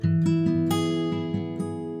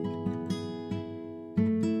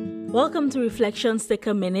Welcome to Reflections Take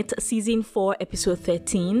a Minute, Season 4, Episode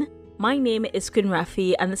 13. My name is Queen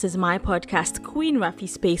Rafi, and this is my podcast, Queen Rafi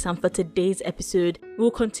Space. And for today's episode,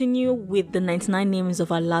 we'll continue with the 99 names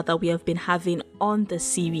of Allah that we have been having on the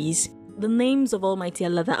series. The names of Almighty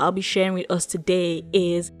Allah that I'll be sharing with us today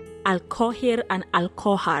is Al-Qahir and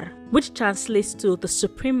Al-Qahar, which translates to the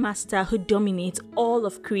Supreme Master who dominates all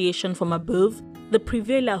of creation from above, the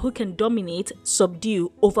Prevailer who can dominate,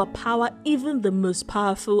 subdue, overpower even the most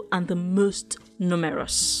powerful and the most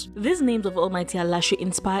numerous. These names of Almighty Allah should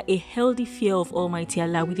inspire a healthy fear of Almighty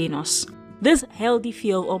Allah within us. This healthy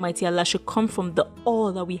fear of Almighty Allah should come from the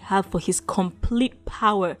awe that we have for His complete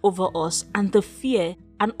power over us, and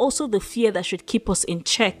also the fear that should keep us in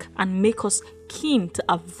check and make us keen to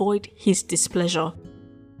avoid His displeasure.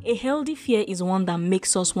 A healthy fear is one that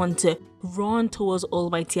makes us want to run towards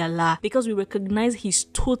Almighty Allah because we recognize His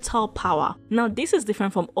total power. Now, this is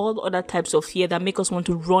different from all other types of fear that make us want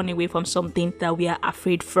to run away from something that we are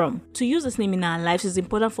afraid from. To use this name in our lives, it's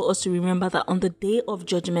important for us to remember that on the day of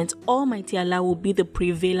judgment, Almighty Allah will be the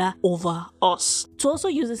prevailer over us. To also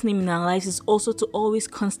use this name in our lives is also to always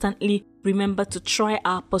constantly remember to try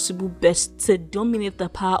our possible best to dominate the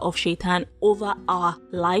power of Shaitan over our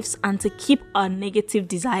lives and to keep our negative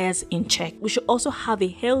desires in check. We should also have a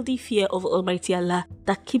healthy fear of Almighty Allah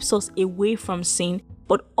that keeps us away from sin,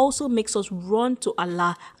 but also makes us run to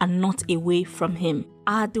Allah and not away from Him.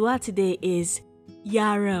 Our dua today is,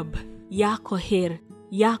 Ya Rab, Ya Qahir,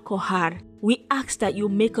 Ya Qahar. We ask that you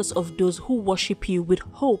make us of those who worship you with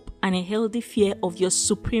hope and a healthy fear of your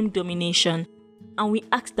supreme domination. And we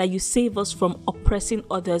ask that you save us from oppressing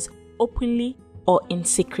others openly or in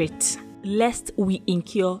secret, lest we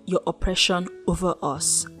incur your oppression over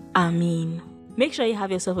us. Ameen. Make sure you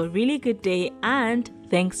have yourself a really good day, and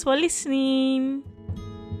thanks for listening.